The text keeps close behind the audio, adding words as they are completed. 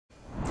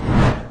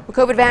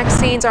Well, COVID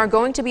vaccines are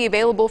going to be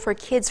available for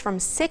kids from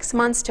 6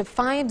 months to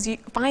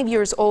 5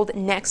 years old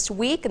next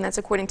week, and that's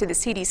according to the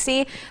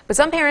CDC. But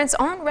some parents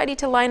aren't ready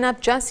to line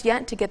up just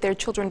yet to get their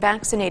children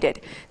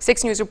vaccinated.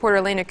 6 News reporter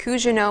Elena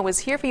Cousineau is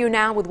here for you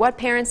now with what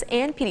parents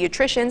and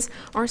pediatricians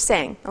are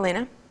saying.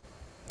 Elena?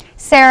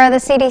 Sarah, the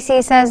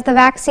CDC says the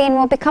vaccine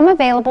will become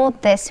available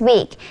this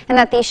week and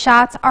that these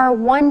shots are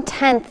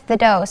 1/10 the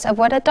dose of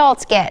what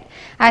adults get.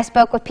 I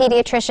spoke with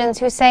pediatricians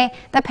who say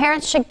that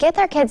parents should get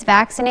their kids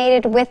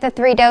vaccinated with the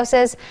 3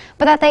 doses,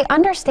 but that they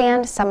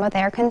understand some of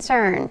their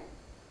concern.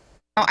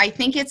 I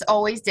think it's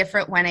always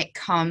different when it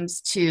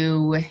comes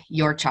to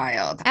your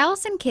child.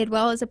 Allison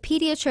Kidwell is a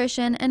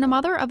pediatrician and a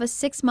mother of a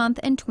 6-month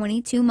and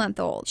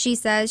 22-month-old. She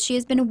says she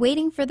has been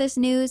waiting for this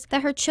news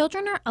that her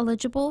children are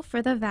eligible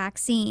for the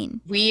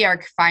vaccine. We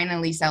are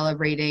finally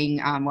celebrating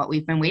what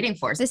we've been waiting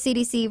for. The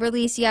CDC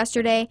released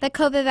yesterday that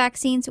COVID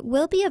vaccines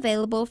will be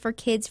available for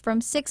kids from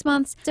 6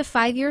 months to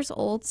 5 years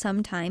old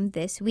sometime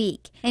this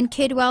week. And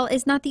Kidwell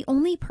is not the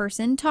only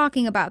person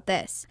talking about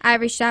this. I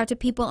reached out to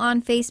people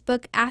on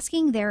Facebook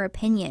asking their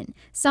opinion.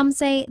 Some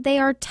say they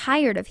are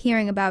tired of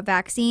hearing about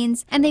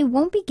vaccines and they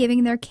won't be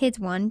giving their kids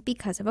one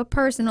because of a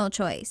personal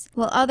choice,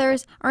 while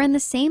others are in the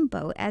same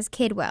boat as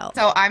Kidwell.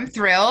 So I'm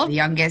thrilled. The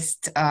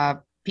youngest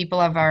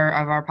people of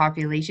our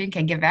population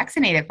can get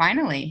vaccinated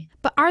finally.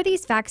 But are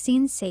these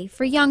vaccines safe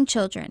for young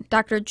children?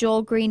 Dr.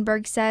 Joel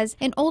Greenberg says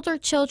in older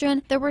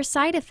children there were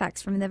side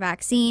effects from the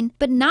vaccine,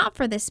 but not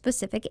for this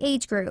specific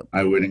age group.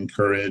 I would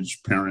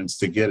encourage parents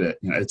to get it.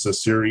 It's a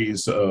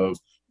series of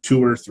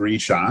 2 or 3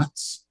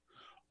 shots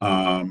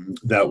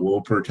that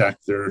will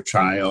protect their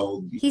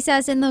child. He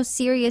says in those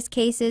serious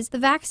cases, the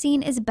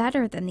vaccine is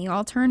better than the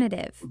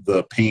alternative.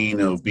 The pain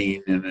of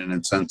being in an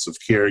intensive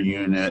care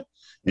unit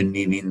and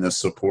needing the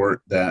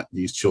support that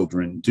these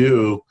children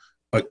do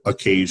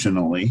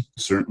occasionally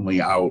certainly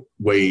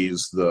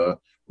outweighs the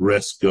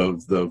risk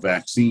of the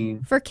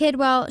vaccine. For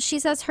Kidwell, she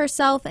says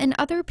herself and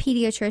other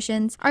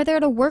pediatricians are there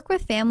to work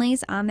with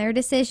families on their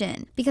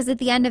decision because at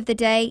the end of the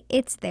day,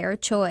 it's their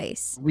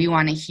choice. We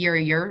want to hear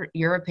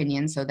your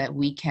opinion so that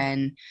we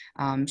can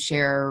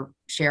share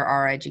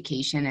our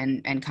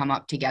education and come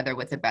up together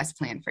with the best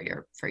plan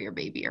for your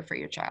baby or for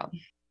your child.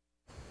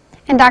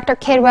 And Dr.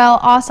 Kidwell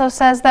also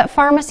says that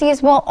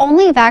pharmacies will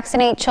only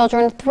vaccinate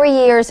children 3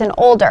 years and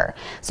older.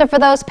 So for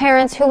those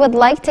parents who would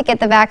like to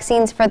get the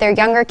vaccines for their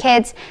younger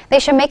kids, they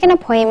should make an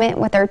appointment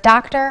with their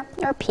doctor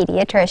or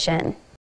pediatrician.